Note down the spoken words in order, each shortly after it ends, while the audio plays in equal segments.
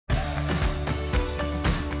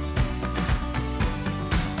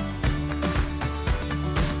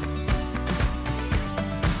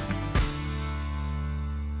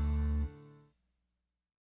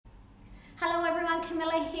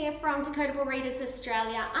here from Decodable Readers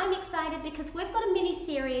Australia. I'm excited because we've got a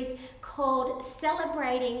mini-series called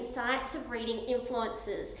Celebrating Science of Reading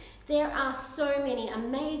Influences. There are so many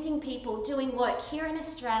amazing people doing work here in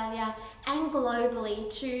Australia and globally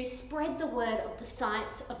to spread the word of the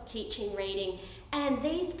science of teaching reading. And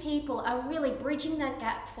these people are really bridging that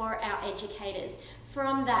gap for our educators,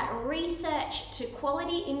 from that research to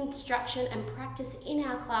quality instruction and practice in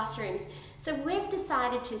our classrooms. So we've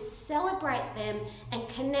decided to celebrate them and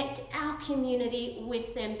connect our community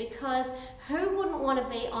with them, because who wouldn't want to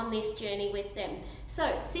be on this journey with them?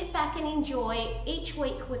 So sit back and enjoy. Each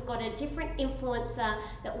week we've got a different influencer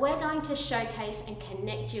that we're going to showcase and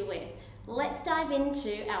connect you with. Let's dive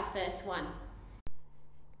into our first one.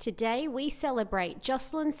 Today we celebrate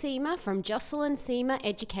Jocelyn Seamer from Jocelyn Seamer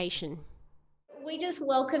Education. We just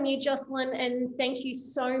welcome you, Jocelyn, and thank you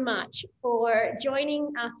so much for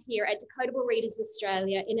joining us here at Decodable Readers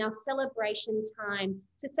Australia in our celebration time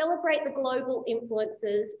to celebrate the global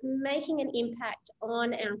influences making an impact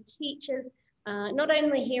on our teachers, not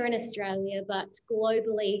only here in Australia, but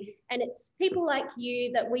globally. And it's people like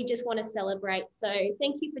you that we just want to celebrate. So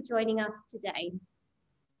thank you for joining us today.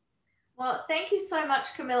 Well, thank you so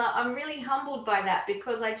much, Camilla. I'm really humbled by that,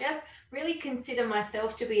 because I just really consider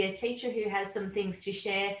myself to be a teacher who has some things to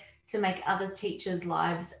share to make other teachers'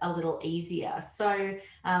 lives a little easier. So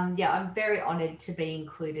yeah, I'm very honoured to be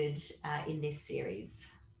included in this series.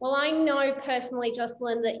 Well, I know personally,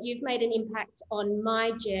 Jocelyn, that you've made an impact on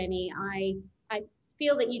my journey. I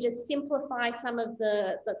feel that you just simplify some of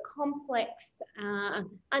the complex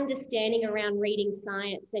understanding around reading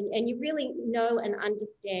science, and you really know and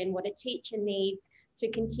understand what a teacher needs to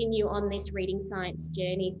continue on this reading science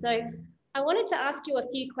journey. So I wanted to ask you a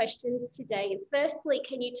few questions today. Firstly,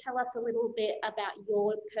 can you tell us a little bit about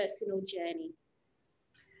your personal journey?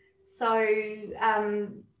 So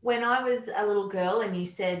when I was a little girl and you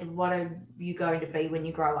said, what are you going to be when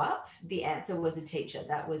you grow up? The answer was a teacher.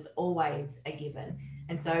 That was always a given.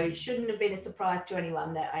 And so it shouldn't have been a surprise to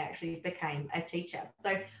anyone that I actually became a teacher.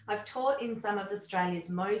 So I've taught in some of Australia's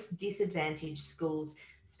most disadvantaged schools,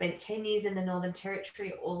 spent 10 years in the Northern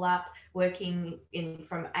Territory, all up, working in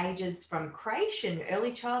from ages from creche and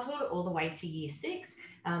early childhood all the way to year 6.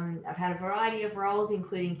 I've had a variety of roles,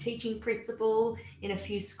 including teaching principal in a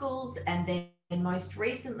few schools, and then most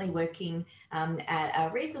recently working at a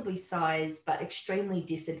reasonably sized but extremely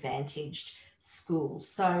disadvantaged school.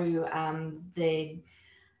 So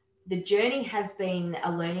the journey has been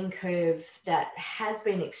a learning curve that has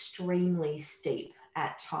been extremely steep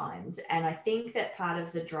at times. And I think that part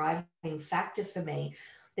of the driving factor for me,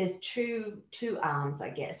 there's two arms, I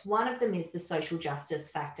guess. One of them is the social justice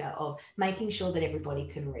factor of making sure that everybody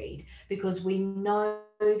can read, because we know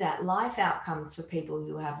that life outcomes for people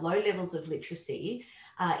who have low levels of literacy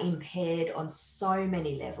are impaired on so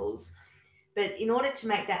many levels. But in order to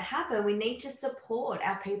make that happen, we need to support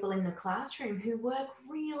our people in the classroom who work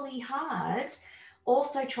really hard,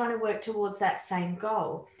 also trying to work towards that same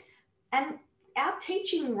goal. And our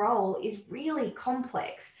teaching role is really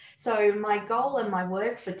complex. So my goal and my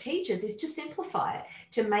work for teachers is to simplify it,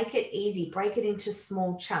 to make it easy, break it into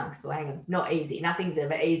small chunks. Well, hang on, not easy, nothing's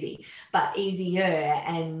ever easy, but easier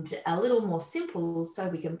and a little more simple, so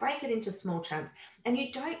we can break it into small chunks. And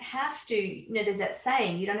you don't have to, you know, there's that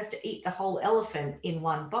saying, you don't have to eat the whole elephant in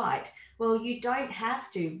one bite. Well, you don't have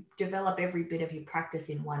to develop every bit of your practice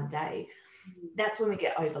in one day. That's when we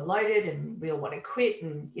get overloaded and we all want to quit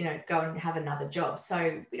and, you know, go and have another job.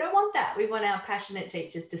 So we don't want that. We want our passionate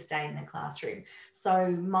teachers to stay in the classroom. So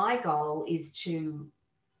my goal is to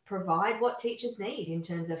provide what teachers need in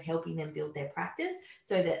terms of helping them build their practice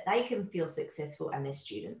so that they can feel successful and their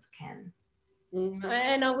students can.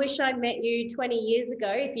 And I wish I met you 20 years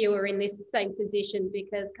ago if you were in this same position,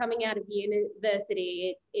 because coming out of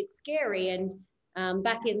university, it's scary. And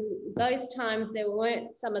back in those times, there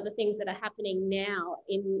weren't some of the things that are happening now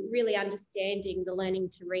in really understanding the learning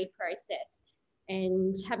to read process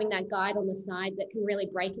and having that guide on the side that can really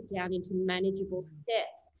break it down into manageable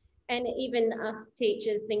steps. And even us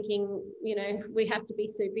teachers thinking, you know, we have to be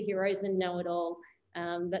superheroes and know it all.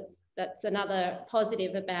 That's another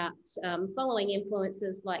positive about following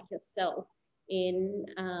influencers like yourself in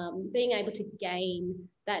being able to gain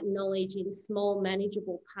that knowledge in small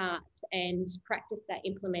manageable parts and practice that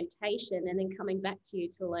implementation, and then coming back to you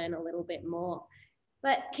to learn a little bit more.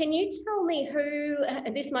 But can you tell me who,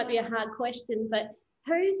 this might be a hard question, but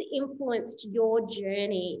who's influenced your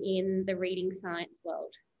journey in the reading science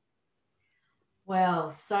world? Well,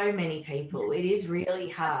 so many people. It is really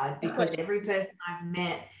hard, because every person I've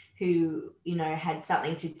met who, you know, had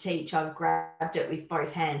something to teach, I've grabbed it with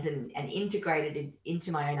both hands and integrated it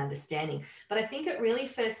into my own understanding. But I think it really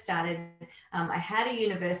first started, I had a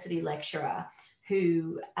university lecturer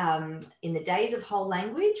who, in the days of whole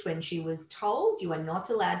language, when she was told you are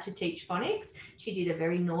not allowed to teach phonics, she did a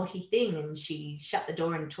very naughty thing and she shut the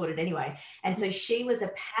door and taught it anyway. And so she was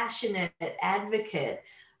a passionate advocate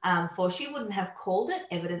for, she wouldn't have called it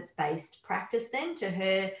evidence-based practice then. To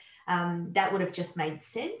her, that would have just made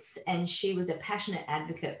sense. And she was a passionate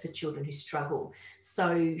advocate for children who struggle.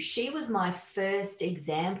 So she was my first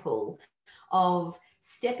example of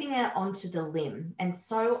stepping out onto the limb. And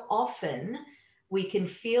so often we can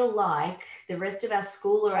feel like the rest of our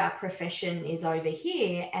school or our profession is over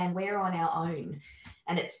here and we're on our own.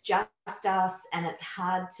 And it's just us, and it's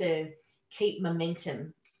hard to keep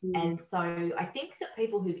momentum. And so I think that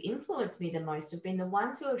people who've influenced me the most have been the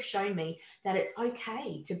ones who have shown me that it's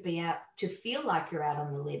okay to be out, to feel like you're out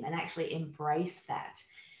on the limb and actually embrace that.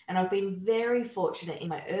 And I've been very fortunate in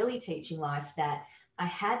my early teaching life that I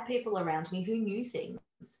had people around me who knew things.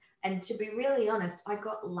 And to be really honest, I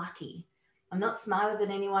got lucky. I'm not smarter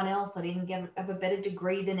than anyone else. I didn't have a better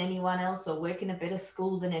degree than anyone else or work in a better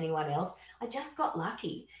school than anyone else. I just got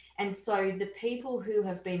lucky. And so the people who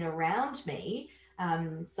have been around me,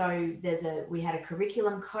 so we had a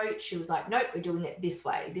curriculum coach who was like, nope, we're doing it this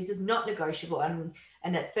way. This is not negotiable.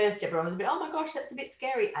 And at first everyone was a bit, oh my gosh, that's a bit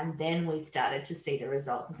scary. And then we started to see the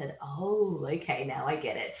results and said, oh, okay, now I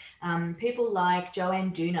get it. People like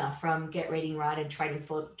Joanne Dooner from Get Reading Right and Training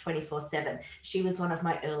for 24/7. She was one of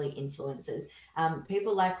my early influences.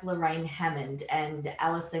 People like Lorraine Hammond and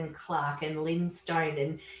Alison Clark and Lynn Stone.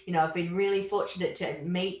 And, you know, I've been really fortunate to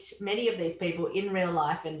meet many of these people in real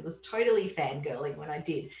life and was totally fangirling when I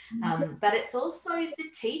did. But it's also the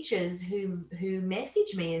teachers who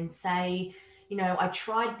message me and say, you know, I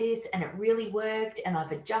tried this and it really worked and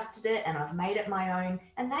I've adjusted it and I've made it my own,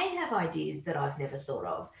 and they have ideas that I've never thought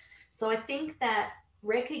of. So I think that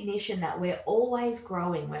recognition that we're always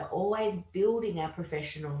growing, we're always building our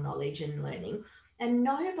professional knowledge and learning, and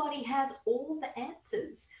nobody has all the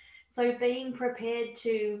answers. So being prepared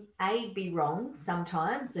to be wrong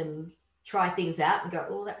sometimes and try things out and go,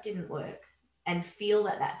 oh, that didn't work, and feel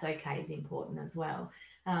that that's okay is important as well.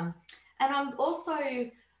 And I'm also,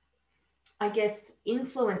 I guess,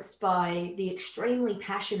 influenced by the extremely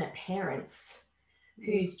passionate parents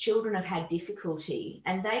whose children have had difficulty,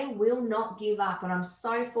 and they will not give up. And I'm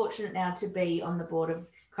so fortunate now to be on the board of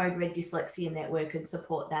Code Red Dyslexia Network and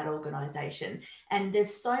support that organisation. And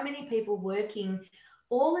there's so many people working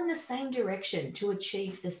all in the same direction to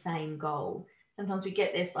achieve the same goal. Sometimes we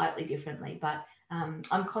get there slightly differently, but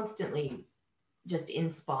I'm constantly just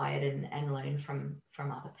inspired and learn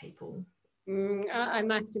from other people. I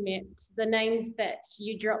must admit, the names that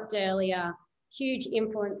you dropped earlier, huge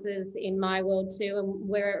influences in my world too, and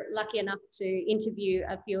we're lucky enough to interview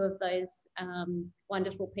a few of those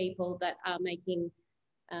wonderful people that are making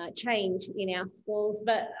change in our schools.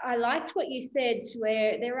 But I liked what you said,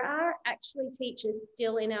 where there are actually teachers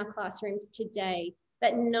still in our classrooms today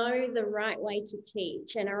that know the right way to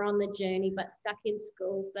teach and are on the journey, but stuck in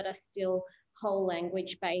schools that are still whole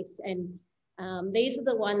language based. And these are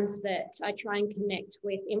the ones that I try and connect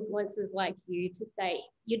with, influencers like you, to say,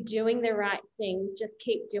 you're doing the right thing, just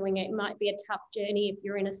keep doing it. It might be a tough journey if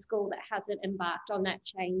you're in a school that hasn't embarked on that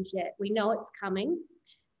change yet. We know it's coming.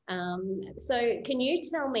 So can you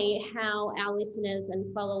tell me how our listeners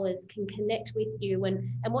and followers can connect with you and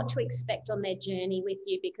what to expect on their journey with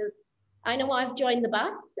you? Because I know I've joined the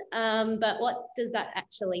bus, but what does that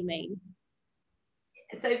actually mean?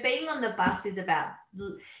 So being on the bus is about,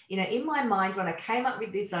 you know, in my mind, when I came up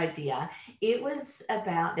with this idea, it was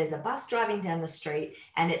about, there's a bus driving down the street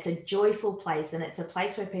and it's a joyful place and it's a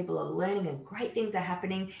place where people are learning and great things are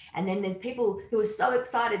happening. And then there's people who are so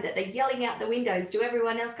excited that they're yelling out the windows to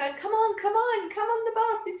everyone else, going, come on the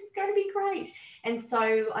bus, this is going to be great. And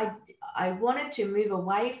so I wanted to move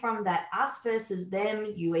away from that us versus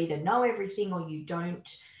them, you either know everything or you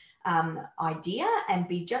don't, idea, and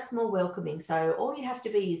be just more welcoming. So all you have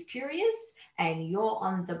to be is curious and you're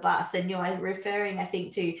on the bus. And you're referring, I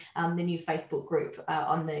think, to the new Facebook group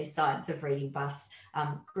on the Science of Reading Bus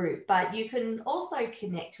group. But you can also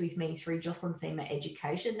connect with me through Jocelyn Seamer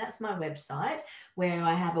Education. That's my website, where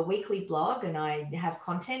I have a weekly blog and I have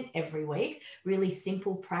content every week, really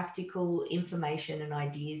simple, practical information and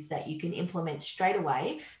ideas that you can implement straight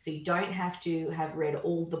away. So you don't have to have read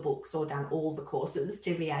all the books or done all the courses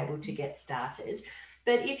to be able to get started.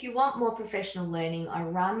 But if you want more professional learning, I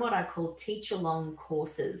run what I call teach-along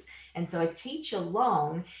courses. And so a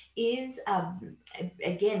teach-along is,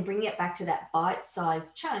 again, bringing it back to that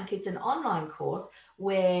bite-sized chunk. It's an online course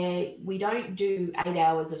where we don't do 8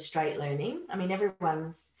 hours of straight learning. I mean,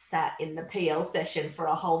 everyone's sat in the PL session for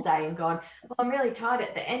a whole day and gone, well, I'm really tired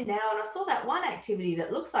at the end now. And I saw that one activity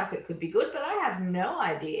that looks like it could be good, but I have no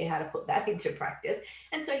idea how to put that into practice.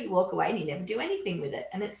 And so you walk away and you never do anything with it.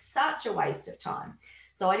 And it's such a waste of time.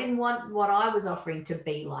 So I didn't want what I was offering to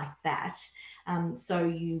be like that.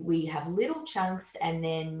 We have little chunks. And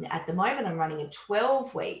then at the moment, I'm running a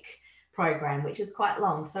 12-week program, which is quite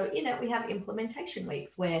long. So in it, we have implementation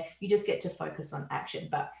weeks where you just get to focus on action.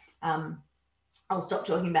 But I'll stop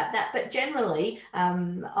talking about that. But generally,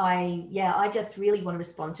 I just really want to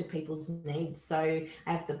respond to people's needs. So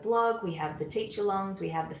I have the blog, we have the teach-alongs, we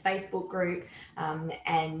have the Facebook group,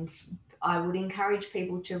 and I would encourage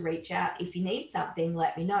people to reach out. If you need something,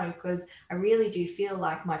 let me know, because I really do feel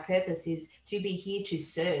like my purpose is to be here to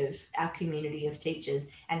serve our community of teachers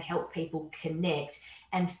and help people connect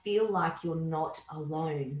and feel like you're not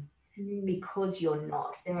alone, because you're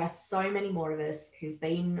not. There are so many more of us who've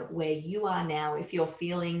been where you are now. If you're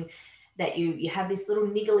feeling that you have this little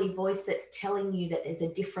niggly voice that's telling you that there's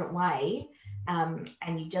a different way, and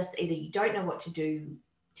you just either you don't know what to do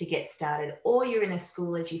to get started, or you're in a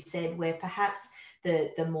school, as you said, where perhaps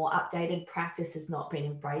the more updated practice has not been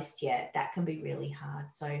embraced yet, that can be really hard.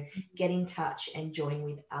 So get in touch and join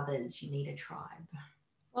with others. You need a tribe.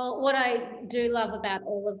 Well, what I do love about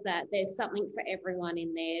all of that, there's something for everyone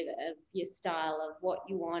in there of your style, of what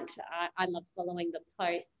you want. I love following the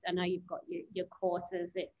posts. I know you've got your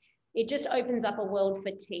courses. It just opens up a world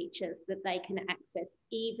for teachers that they can access,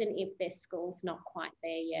 even if their school's not quite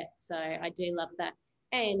there yet. So I do love that.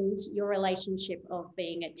 And your relationship of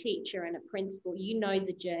being a teacher and a principal, you know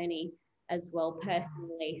the journey as well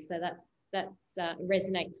personally. So that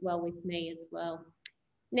resonates well with me as well.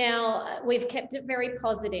 Now, we've kept it very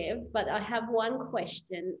positive, but I have one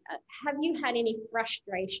question. Have you had any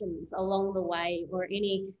frustrations along the way, or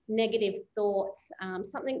any negative thoughts,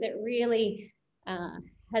 something that really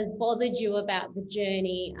has bothered you about the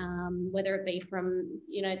journey, whether it be from,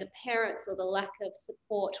 the parents or the lack of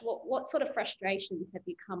support? What sort of frustrations have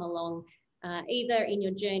you come along, either in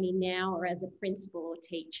your journey now or as a principal or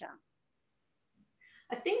teacher?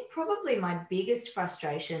 I think probably my biggest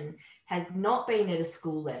frustration has not been at a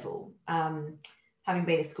school level. Having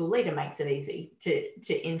been a school leader makes it easy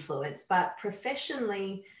to influence, but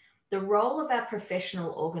professionally, the role of our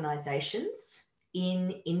professional organisations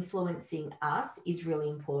in influencing us is really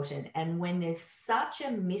important. And when there's such a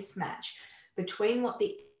mismatch between what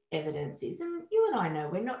the evidence is, and you and I know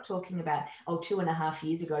we're not talking about 2.5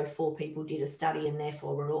 years ago 4 people did a study and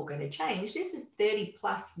therefore we're all going to change. This is 30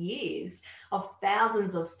 plus years of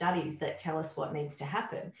thousands of studies that tell us what needs to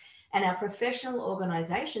happen, and our professional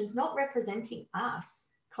organizations not representing us,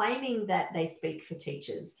 claiming that they speak for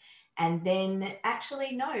teachers, and then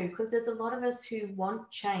actually no, because there's a lot of us who want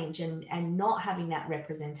change, and not having that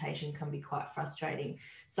representation can be quite frustrating.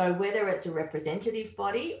 So whether it's a representative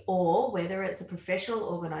body or whether it's a professional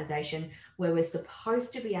organisation where we're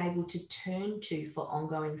supposed to be able to turn to for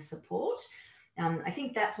ongoing support, I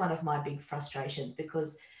think that's one of my big frustrations,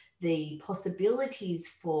 because the possibilities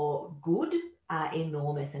for good are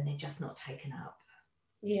enormous and they're just not taken up.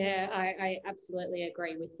 Yeah, I absolutely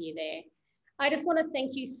agree with you there. I just want to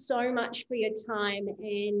thank you so much for your time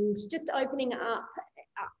and just opening up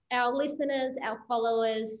our listeners, our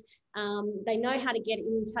followers. They know how to get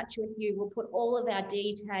in touch with you. We'll put all of our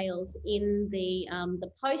details in the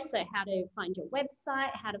post, so how to find your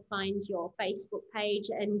website, how to find your Facebook page,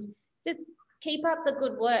 and just keep up the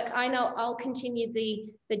good work. I know I'll continue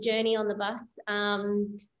the journey on the bus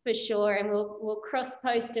for sure, and we'll cross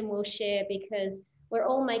post and we'll share, because we're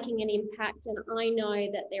all making an impact, and I know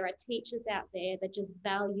that there are teachers out there that just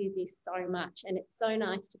value this so much, and it's so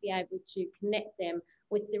nice to be able to connect them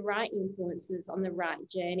with the right influences on the right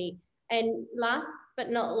journey. And last but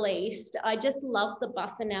not least, I just love the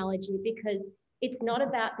bus analogy, because it's not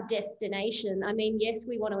about the destination. I mean, yes,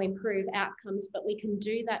 we want to improve outcomes, but we can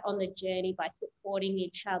do that on the journey by supporting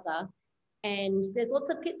each other. And there's lots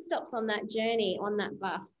of pit stops on that journey, on that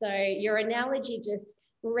bus. So your analogy just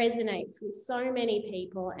resonates with so many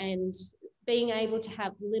people, and being able to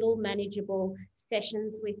have little manageable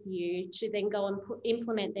sessions with you to then go and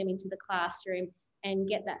implement them into the classroom and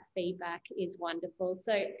get that feedback is wonderful.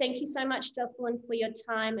 So thank you so much, Jocelyn, for your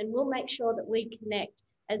time, and we'll make sure that we connect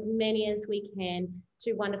as many as we can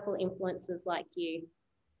to wonderful influencers like you.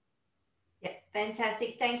 Yeah,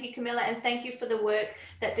 fantastic. Thank you, Camilla. And thank you for the work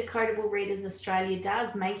that Decodable Readers Australia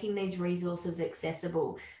does, making these resources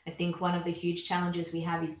accessible. I think one of the huge challenges we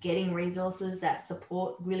have is getting resources that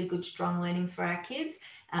support really good, strong learning for our kids.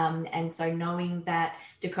 And so knowing that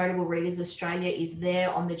Decodable Readers Australia is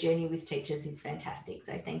there on the journey with teachers is fantastic.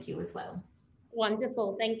 So thank you as well.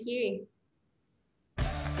 Wonderful. Thank you.